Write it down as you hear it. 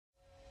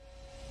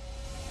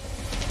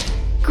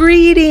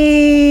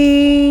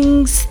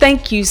Greetings!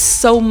 Thank you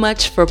so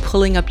much for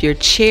pulling up your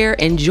chair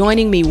and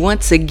joining me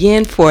once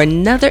again for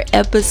another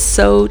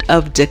episode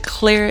of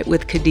Declare It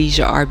with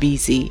Khadijah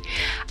RBZ.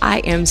 I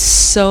am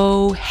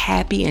so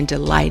happy and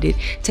delighted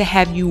to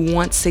have you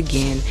once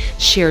again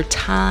share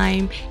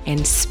time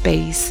and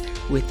space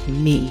with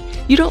me.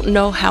 You don't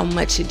know how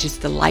much it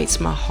just delights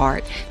my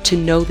heart to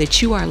know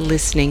that you are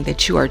listening,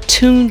 that you are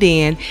tuned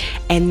in,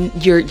 and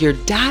you're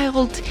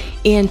dialed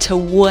into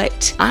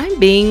what I'm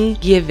being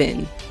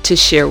given to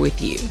share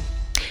with you.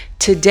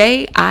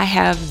 Today, I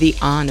have the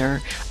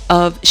honor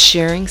of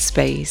sharing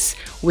space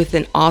with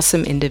an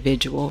awesome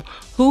individual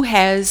who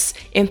has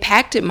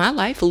impacted my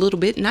life a little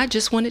bit, and I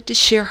just wanted to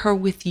share her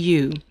with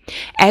you.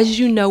 As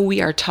you know,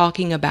 we are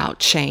talking about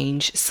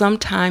change.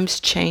 Sometimes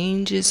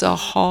change is a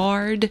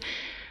hard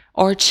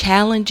or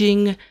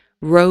challenging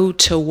road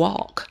to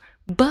walk,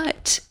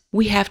 but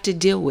we have to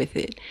deal with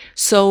it.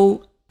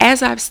 So,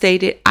 as I've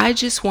stated, I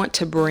just want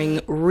to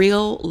bring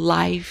real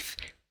life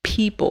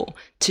people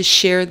to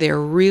share their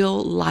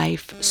real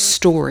life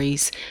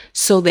stories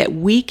so that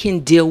we can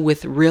deal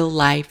with real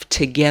life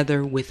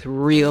together with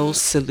real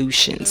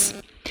solutions.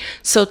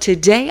 So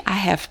today I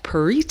have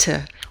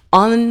Parita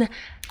on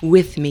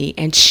with me,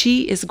 and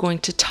she is going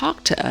to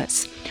talk to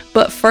us.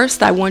 But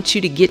first I want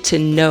you to get to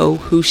know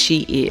who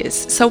she is.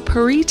 So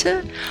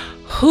Parita,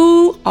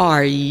 who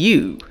are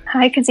you?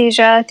 Hi,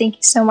 Khadijah. Thank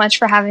you so much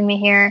for having me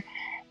here.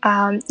 So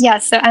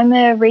I'm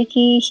a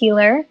Reiki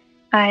healer.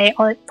 I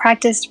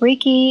practice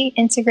Reiki,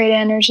 integrated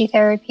energy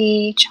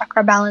therapy,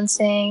 chakra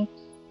balancing,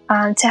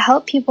 to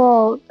help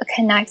people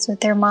connect with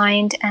their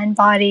mind and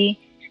body.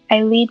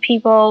 I lead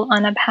people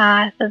on a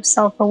path of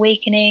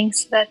self-awakening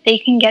so that they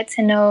can get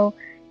to know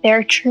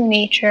their true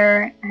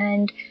nature,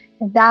 and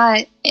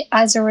that,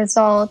 as a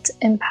result,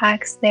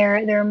 impacts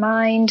their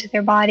mind,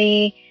 their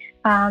body,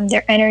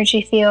 their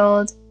energy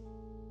field.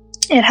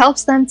 It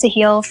helps them to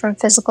heal from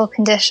physical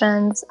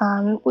conditions,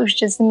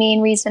 which is the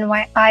main reason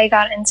why I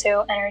got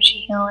into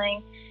energy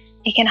healing.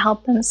 It can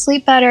help them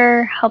sleep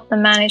better, help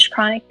them manage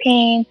chronic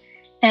pain,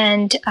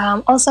 and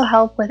also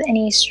help with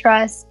any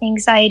stress,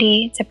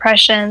 anxiety,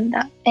 depression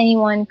that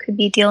anyone could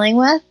be dealing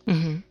with.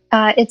 Mm-hmm.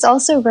 It's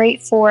also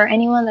great for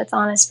anyone that's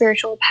on a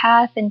spiritual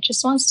path and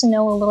just wants to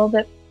know a little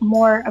bit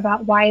more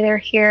about why they're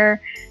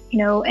here,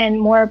 and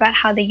more about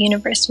how the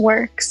universe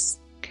works.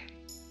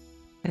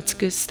 That's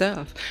good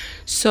stuff.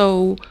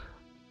 So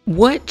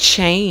what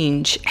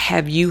change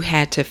have you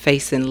had to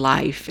face in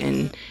life,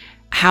 and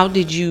how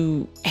did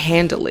you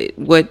handle it?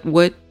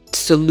 What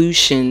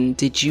solution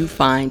did you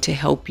find to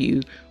help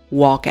you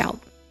walk out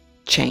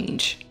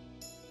change?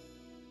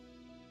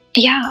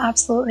 Yeah,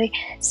 absolutely.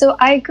 So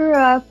I grew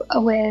up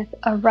with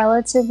a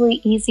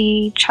relatively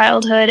easy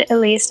childhood, at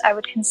least I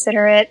would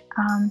consider it.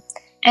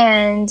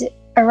 And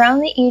around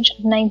the age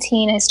of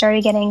 19, I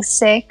started getting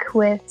sick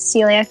with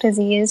celiac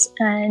disease,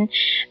 and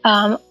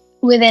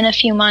within a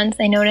few months,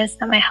 I noticed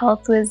that my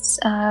health was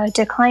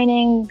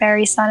declining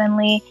very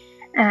suddenly,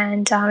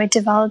 and it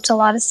developed a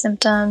lot of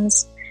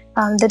symptoms.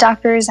 The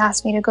doctors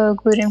asked me to go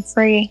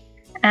gluten-free,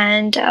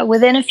 and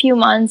within a few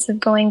months of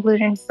going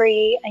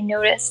gluten-free, I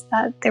noticed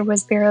that there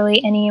was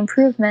barely any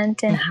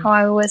improvement in how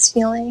I was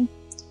feeling.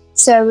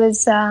 So I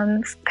was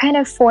kind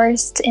of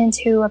forced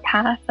into a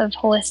path of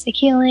holistic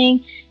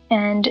healing,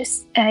 and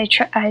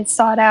I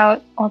sought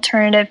out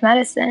alternative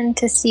medicine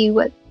to see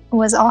what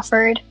was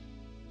offered.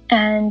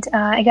 And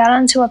I got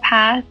onto a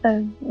path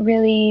of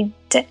really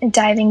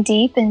diving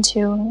deep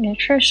into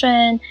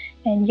nutrition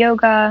and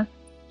yoga.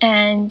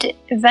 And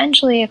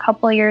eventually, a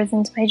couple of years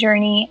into my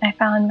journey, I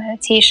found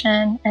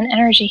meditation and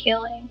energy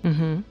healing.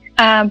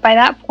 Mm-hmm. By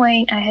that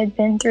point, I had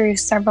been through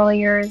several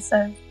years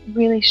of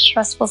really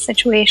stressful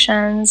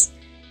situations.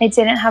 I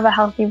didn't have a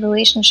healthy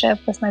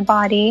relationship with my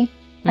body.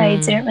 I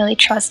didn't really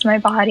trust my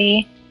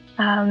body.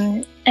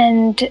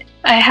 And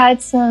I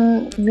had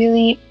some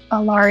really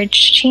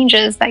large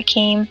changes that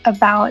came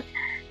about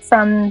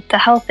from the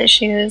health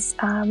issues.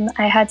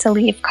 I had to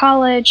leave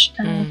college.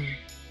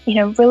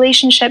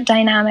 Relationship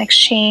dynamics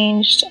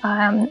changed.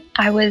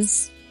 I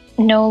was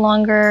no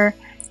longer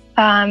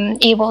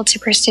able to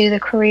pursue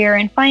the career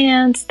in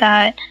finance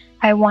that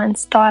I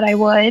once thought I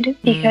would,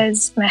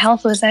 because my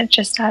health was at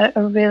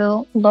a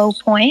real low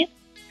point.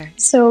 Okay.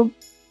 So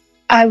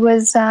I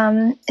was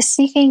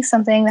seeking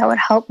something that would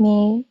help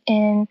me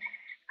in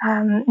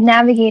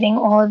navigating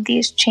all of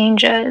these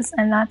changes,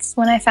 and that's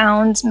when I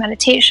found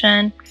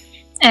meditation.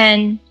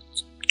 And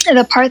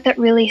the part that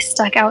really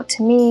stuck out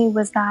to me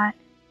was that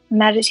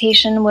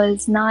meditation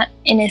was not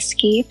an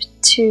escape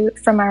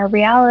from our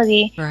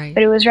reality, right,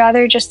 but it was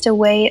rather just a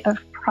way of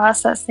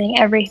processing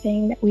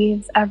everything that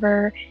we've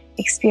ever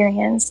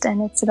experienced.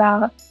 And it's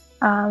about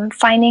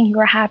finding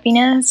your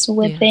happiness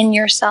within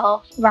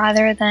yourself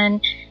rather than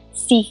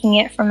seeking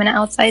it from an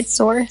outside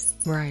source.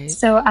 Right.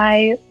 So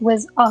I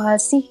was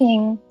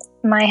seeking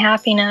my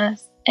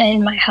happiness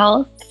and my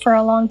health for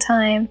a long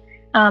time.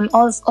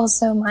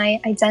 Also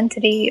my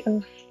identity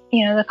of,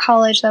 the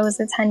college that I was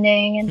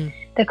attending and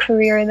the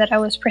career that I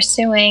was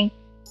pursuing.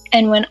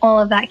 And when all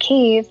of that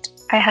caved,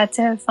 I had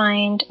to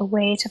find a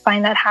way to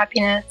find that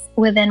happiness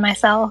within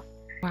myself.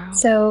 Wow.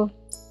 So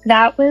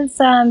that was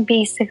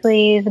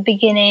basically the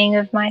beginning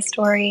of my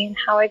story and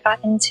how I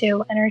got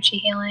into energy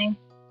healing.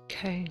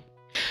 Okay.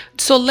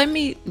 So let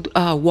me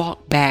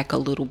walk back a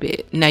little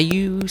bit. Now,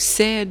 you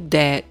said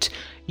that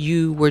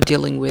you were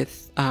dealing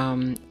with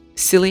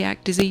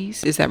celiac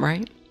disease. Is that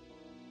right?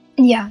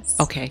 Yes.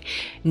 Okay.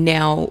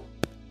 Now,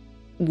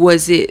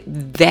 was it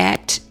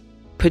that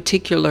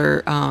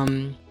particular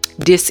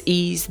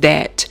dis-ease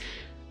that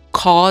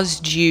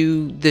caused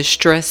you the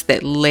stress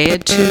that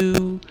led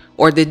to,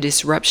 or the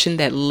disruption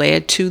that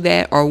led to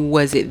that, or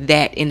was it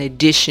that in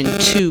addition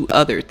to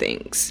other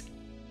things?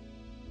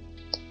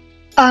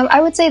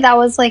 I would say that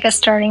was like a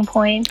starting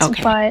point,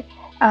 Okay. but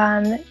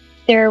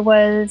there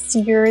was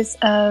years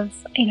of,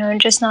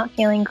 just not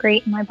feeling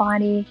great in my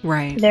body.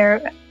 Right.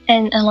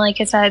 And like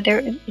I said,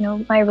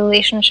 my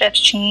relationships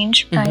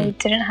changed. Mm-hmm. I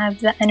didn't have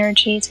the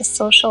energy to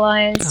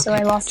socialize, so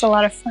I lost a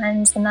lot of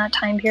friends in that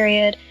time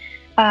period.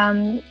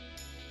 I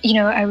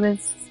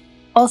was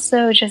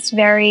also just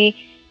very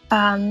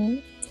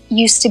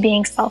used to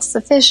being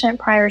self-sufficient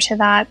prior to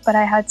that, but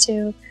I had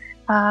to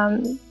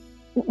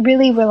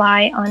really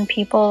rely on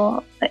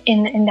people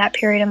in that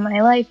period of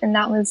my life, and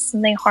that was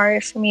something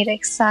hard for me to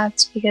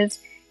accept because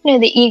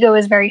the ego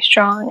is very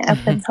strong up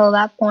until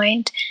that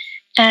point.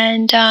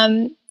 And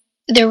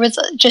there was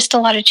just a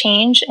lot of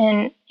change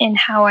in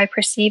how I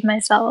perceive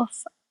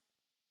myself.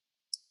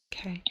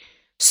 Okay.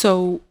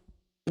 So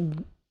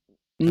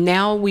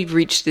now we've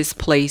reached this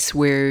place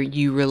where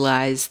you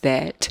realize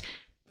that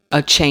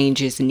a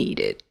change is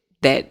needed,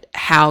 that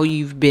how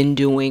you've been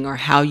doing or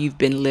how you've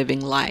been living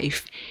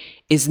life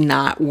is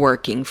not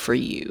working for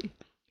you.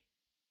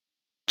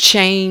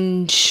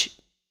 Change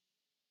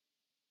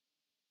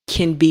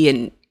can be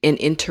an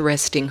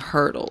interesting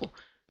hurdle.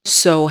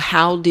 So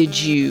how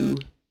did you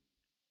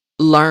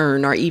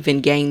learn or even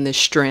gain the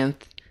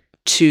strength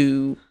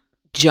to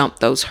jump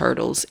those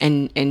hurdles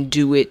and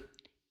do it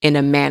in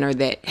a manner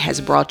that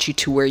has brought you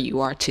to where you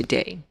are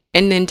today?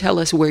 And then tell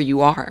us where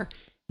you are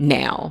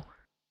now.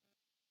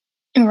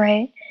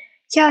 Right.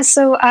 Yeah,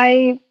 so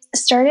I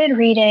started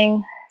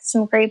reading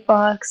some great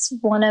books,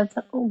 one of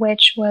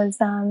which was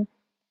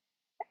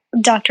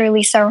Dr.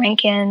 Lisa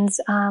Rankin's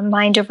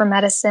Mind Over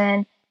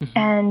Medicine,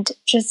 and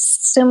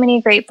just so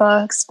many great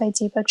books by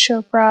Deepak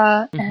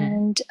Chopra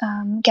and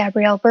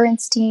Gabrielle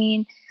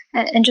Bernstein,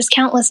 and just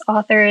countless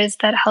authors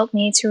that helped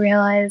me to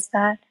realize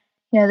that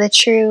the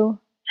true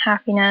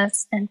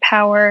happiness and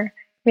power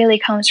really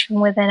comes from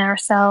within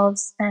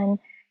ourselves, and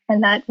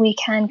that we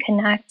can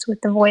connect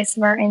with the voice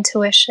of our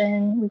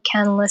intuition. We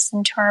can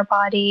listen to our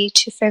body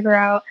to figure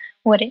out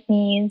what it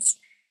needs.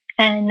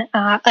 And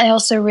I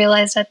also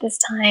realized at this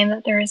time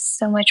that there is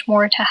so much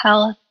more to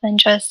health than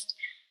just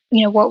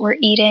what we're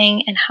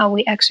eating and how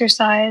we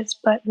exercise,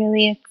 but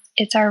really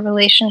it's our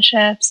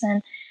relationships,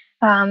 and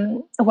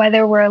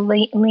whether we're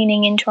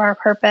leaning into our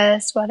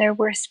purpose, whether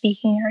we're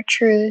speaking our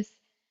truth,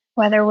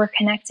 whether we're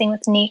connecting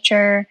with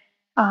nature,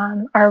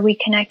 are we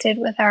connected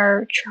with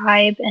our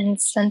tribe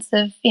and sense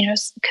of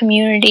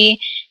community.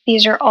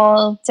 These are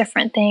all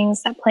different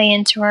things that play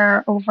into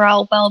our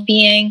overall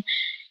well-being.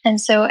 And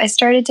so I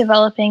started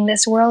developing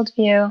this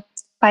worldview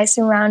by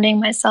surrounding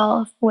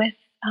myself with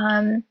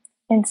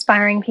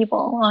inspiring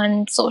people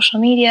on social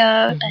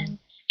media and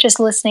just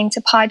listening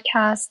to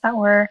podcasts that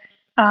were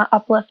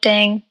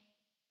uplifting,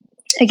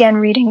 again,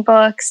 reading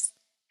books.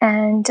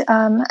 And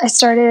I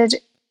started,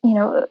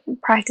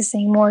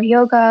 practicing more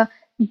yoga,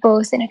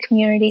 both in a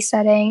community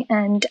setting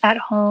and at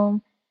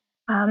home.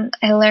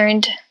 I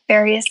learned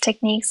various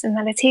techniques of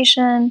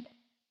meditation.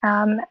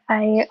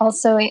 I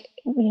also,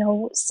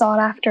 sought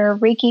after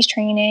Reiki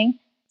training.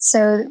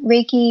 So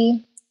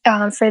Reiki,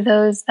 for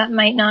those that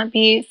might not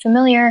be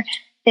familiar,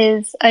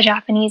 is a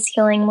Japanese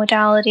healing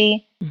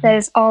modality that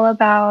is all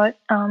about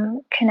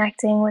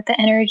connecting with the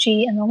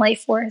energy and the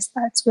life force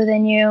that's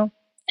within you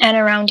and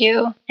around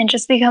you, and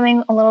just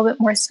becoming a little bit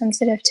more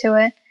sensitive to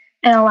it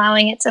and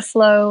allowing it to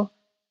flow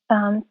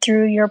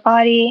through your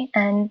body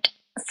and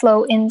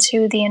flow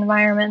into the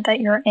environment that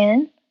you're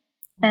in.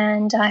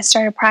 And I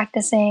started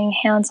practicing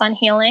hands-on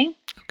healing.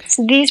 Okay.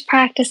 So these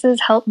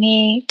practices help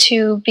me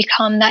to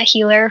become that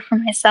healer for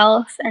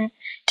myself and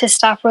to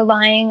stop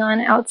relying on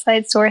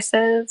outside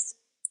sources.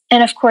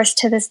 And of course,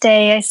 to this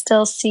day, I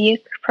still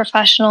seek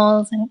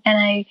professionals and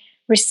I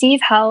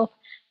receive help,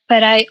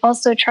 but I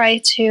also try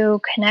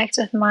to connect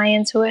with my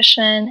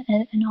intuition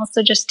and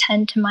also just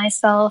tend to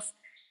myself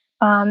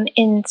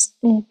in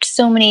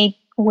so many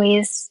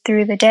ways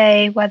through the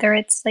day, whether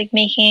it's like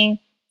making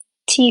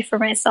tea for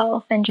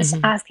myself and just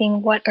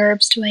asking what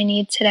herbs do I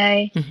need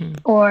today,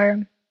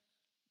 or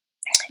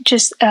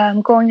just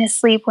going to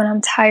sleep when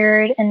I'm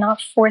tired and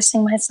not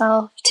forcing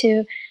myself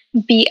to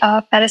be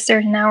up at a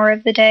certain hour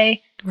of the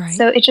day. Right.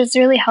 So it just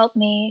really helped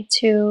me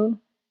to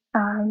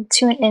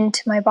tune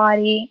into my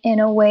body in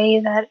a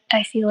way that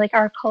I feel like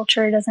our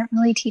culture doesn't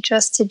really teach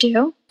us to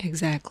do.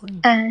 Exactly.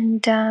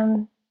 And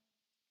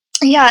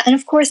Yeah, and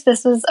of course,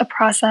 this was a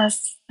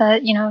process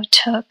that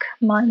took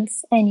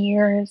months and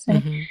years,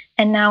 and Mm-hmm.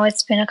 and now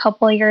it's been a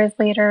couple of years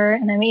later,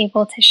 and I'm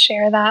able to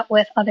share that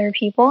with other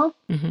people.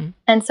 Mm-hmm.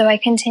 And so I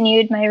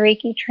continued my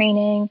Reiki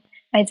training.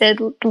 I did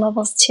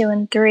levels 2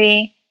 and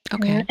 3,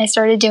 and Okay. I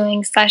started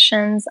doing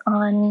sessions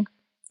on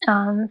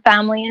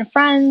family and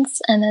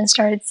friends, and then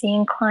started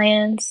seeing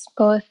clients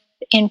both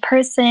in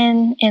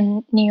person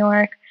in New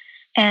York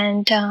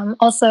and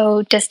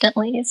also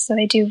distantly. So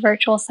I do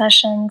virtual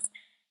sessions.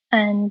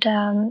 And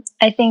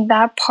I think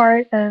that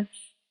part of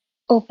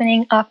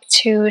opening up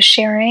to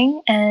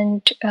sharing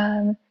and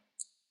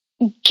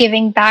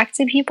giving back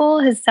to people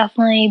has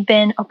definitely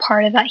been a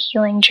part of that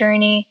healing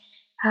journey.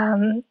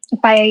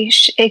 By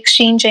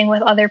exchanging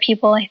with other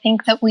people, I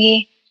think that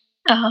we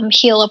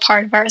heal a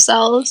part of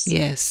ourselves.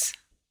 Yes,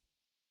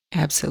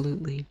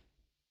 absolutely.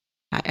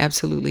 I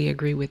absolutely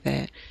agree with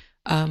that.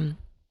 Um,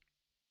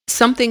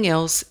 Something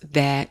else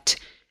that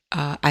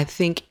I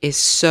think is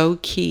so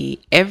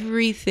key,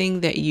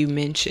 everything that you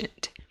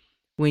mentioned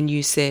when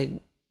you said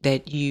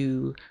that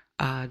you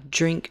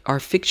drink or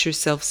fix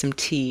yourself some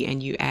tea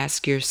and you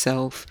ask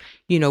yourself,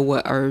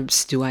 what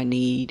herbs do I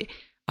need?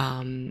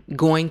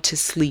 Going to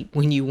sleep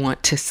when you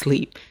want to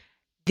sleep.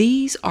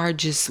 These are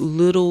just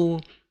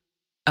little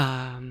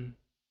um,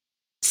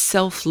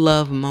 self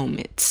love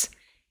moments.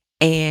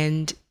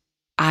 And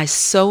I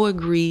so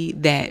agree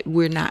that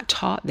we're not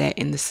taught that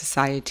in the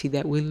society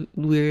that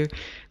we're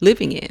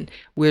living in.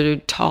 We're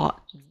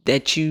taught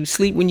that you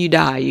sleep when you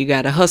die. You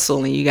got to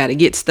hustle and you got to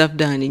get stuff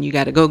done and you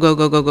got to go, go,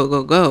 go, go, go,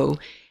 go, go.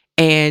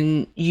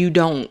 And you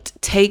don't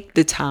take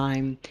the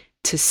time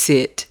to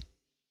sit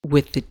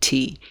with the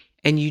tea,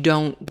 and you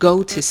don't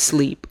go to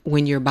sleep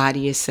when your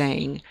body is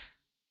saying,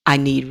 I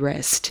need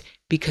rest,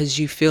 because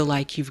you feel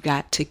like you've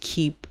got to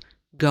keep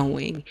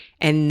going.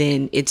 And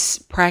then it's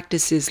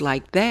practices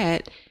like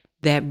that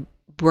that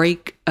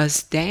break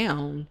us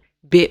down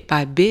bit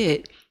by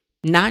bit,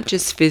 not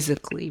just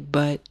physically,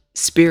 but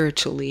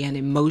spiritually and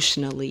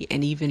emotionally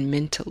and even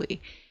mentally.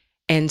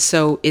 And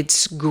so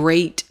it's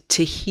great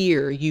to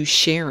hear you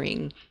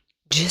sharing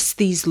just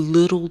these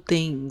little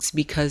things,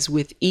 because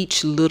with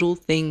each little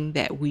thing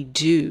that we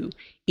do,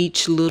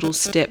 each little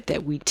step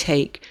that we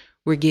take,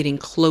 we're getting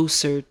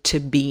closer to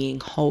being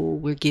whole.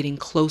 We're getting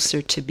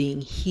closer to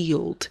being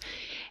healed.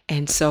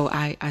 And so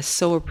I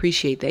so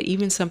appreciate that.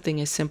 Even something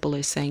as simple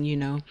as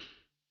saying,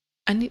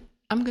 I'm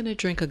going to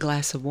drink a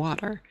glass of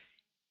water,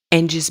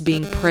 and just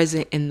being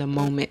present in the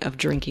moment of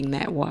drinking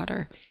that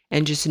water,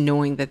 and just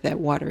knowing that that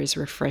water is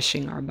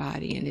refreshing our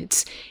body, and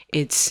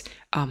it's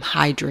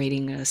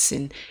hydrating us,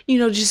 and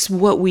just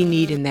what we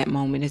need in that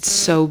moment. It's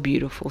so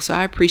beautiful. So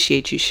I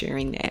appreciate you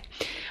sharing that.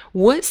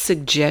 What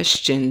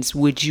suggestions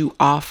would you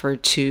offer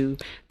to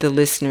the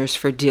listeners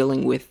for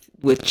dealing with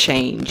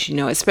change,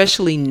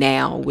 especially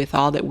now with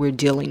all that we're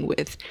dealing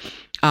with?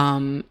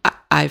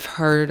 I've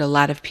heard a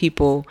lot of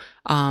people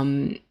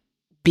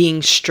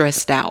being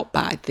stressed out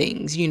by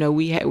things.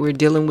 We're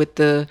dealing with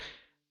the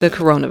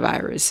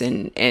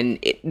coronavirus, and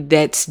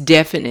that's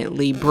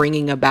definitely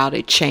bringing about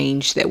a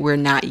change that we're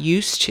not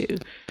used to.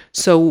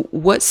 So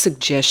what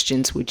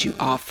suggestions would you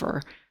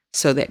offer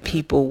so that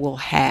people will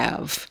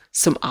have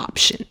some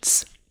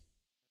options?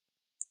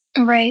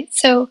 Right.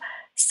 So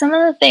some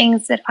of the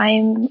things that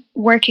I'm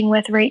working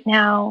with right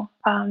now,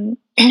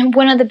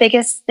 one of the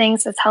biggest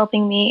things that's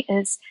helping me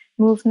is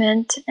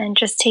movement and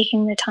just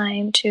taking the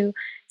time to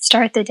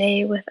start the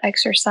day with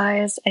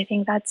exercise. I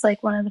think that's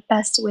like one of the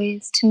best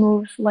ways to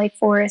move life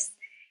force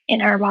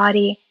in our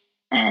body.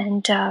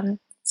 And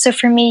so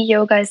for me,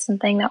 yoga is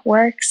something that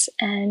works.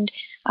 And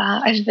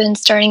I've been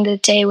starting the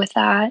day with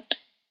that.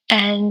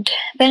 And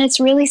then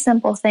it's really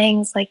simple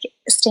things like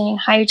staying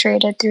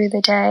hydrated through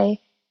the day,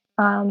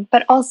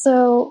 but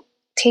also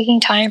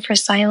taking time for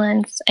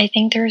silence. I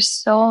think there's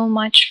so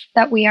much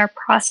that we are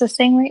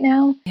processing right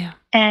now, Yeah.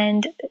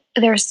 and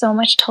there's so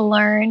much to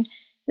learn.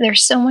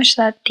 There's so much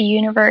that the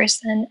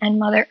universe and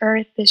Mother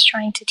Earth is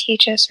trying to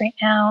teach us right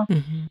now.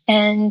 Mm-hmm.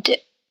 And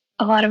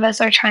a lot of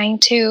us are trying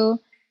to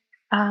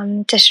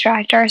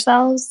distract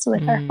ourselves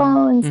with our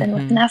phones and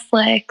with Mm-hmm.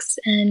 Netflix,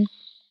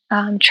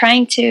 and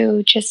trying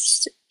to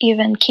just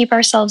even keep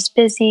ourselves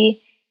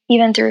busy,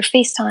 even through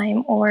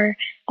FaceTime or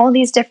all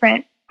these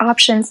different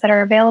options that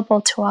are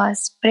available to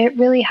us. But it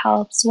really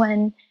helps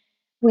when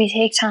we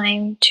take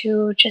time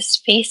to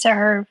just face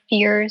our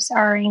fears,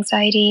 our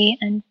anxiety,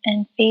 and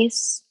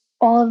face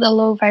all of the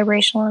low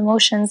vibrational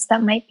emotions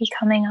that might be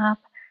coming up,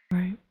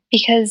 Right.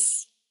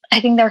 because I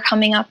think they're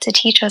coming up to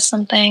teach us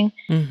something,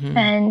 Mm-hmm.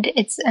 and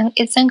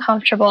it's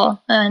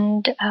uncomfortable.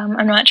 And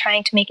I'm not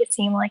trying to make it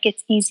seem like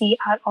it's easy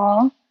at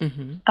all.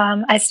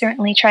 Mm-hmm. I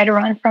certainly try to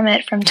run from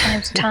it from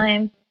time to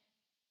time,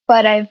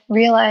 but I've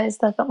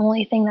realized that the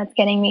only thing that's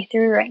getting me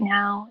through right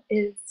now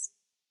is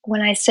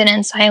when I sit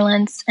in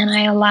silence and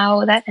I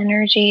allow that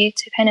energy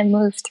to kind of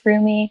move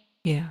through me.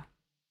 Yeah.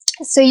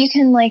 So you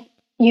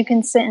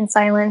can sit in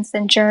silence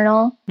and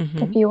journal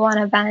Mm-hmm. if you want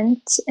to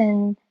vent,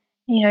 and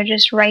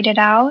just write it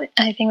out.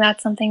 I think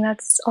that's something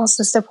that's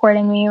also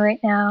supporting me right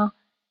now.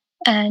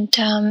 And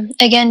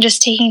again,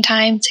 just taking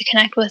time to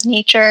connect with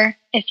nature.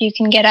 If you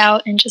can get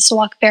out and just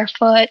walk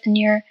barefoot in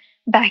your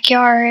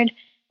backyard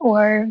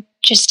or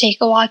just take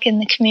a walk in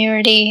the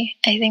community,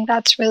 I think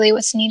that's really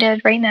what's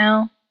needed right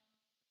now.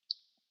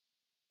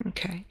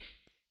 Okay.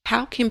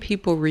 How can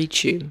people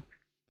reach you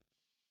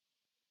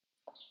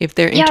if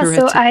they're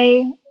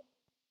interested?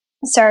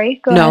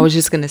 Sorry, go No, I ahead. was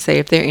just going to say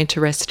if they're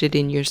interested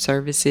in your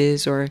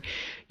services or,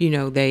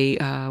 they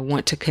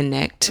want to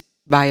connect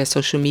via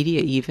social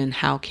media even,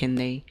 how can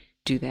they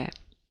do that?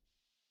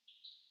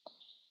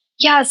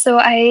 Yeah, so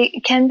I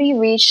can be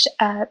reached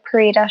at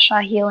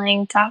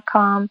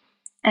paridashahhealing.com,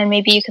 and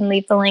maybe you can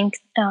leave the link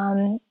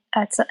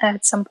at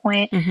some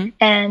point. Mm-hmm.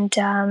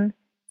 And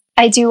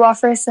I do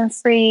offer some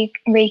free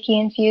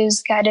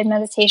Reiki-infused guided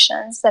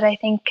meditations that I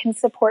think can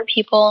support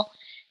people,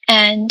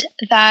 and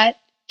that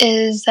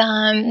is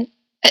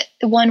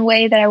one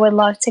way that I would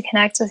love to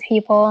connect with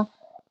people.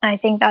 I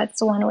think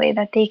that's one way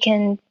that they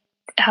can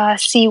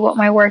see what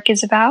my work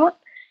is about.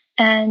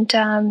 And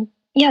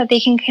they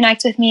can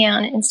connect with me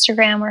on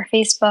Instagram or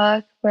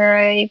Facebook, where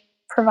I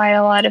provide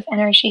a lot of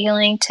energy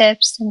healing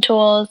tips and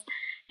tools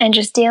and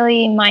just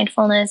daily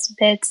mindfulness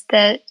bits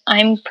that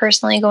I'm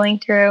personally going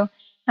through.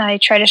 I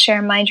try to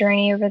share my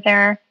journey over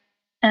there,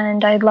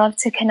 and I'd love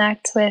to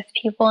connect with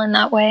people in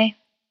that way.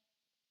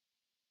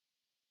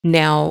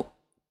 Now,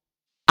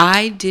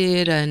 I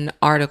did an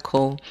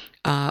article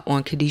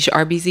on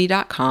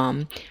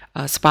KhadijahRBZ.com,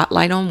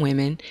 Spotlight on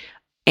Women,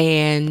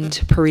 and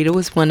Parita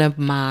was one of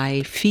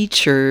my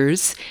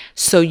features.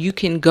 So you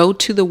can go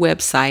to the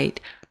website.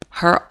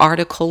 Her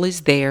article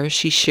is there.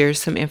 She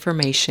shares some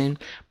information,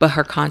 but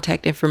her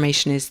contact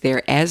information is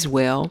there as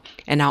well.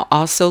 And I'll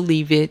also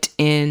leave it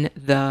in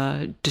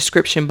the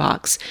description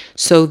box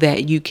so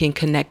that you can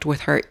connect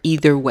with her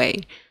either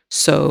way.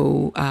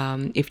 So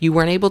if you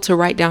weren't able to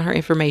write down her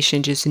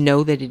information, just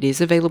know that it is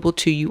available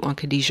to you on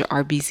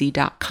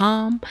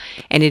KhadijahRBZ.com,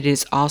 and it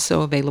is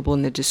also available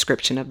in the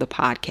description of the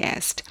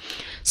podcast.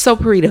 So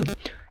Parita,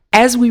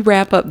 as we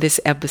wrap up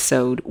this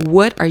episode,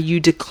 what are you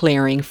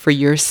declaring for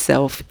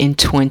yourself in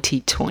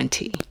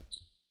 2020?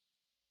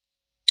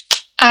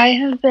 I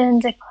have been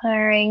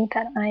declaring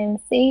that I am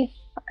safe,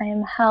 I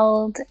am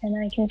held,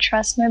 and I can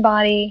trust my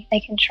body,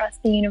 I can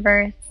trust the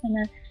universe,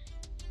 and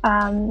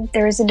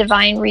there is a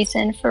divine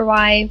reason for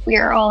why we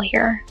are all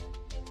here.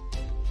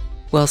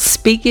 Well,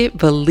 speak it,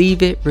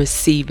 believe it,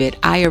 receive it.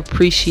 I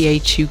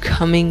appreciate you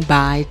coming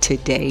by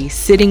today,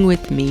 sitting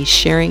with me,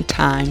 sharing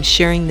time,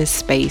 sharing this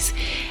space,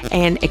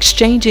 and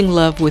exchanging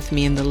love with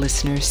me and the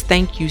listeners.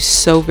 Thank you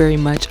so very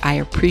much. I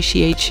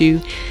appreciate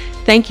you.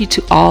 Thank you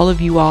to all of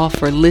you all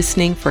for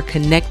listening, for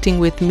connecting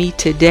with me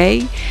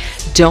today.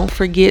 Don't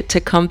forget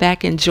to come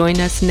back and join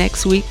us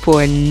next week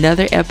for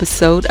another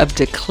episode of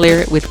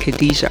Declare It with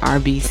Khadijah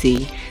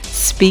RBZ.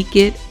 Speak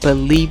it,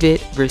 believe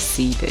it,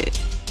 receive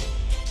it.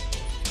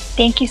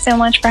 Thank you so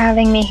much for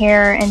having me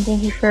here, and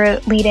thank you for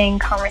leading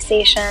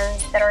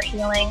conversations that are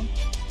healing.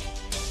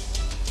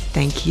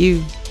 Thank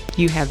you.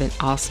 You have an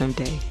awesome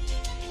day.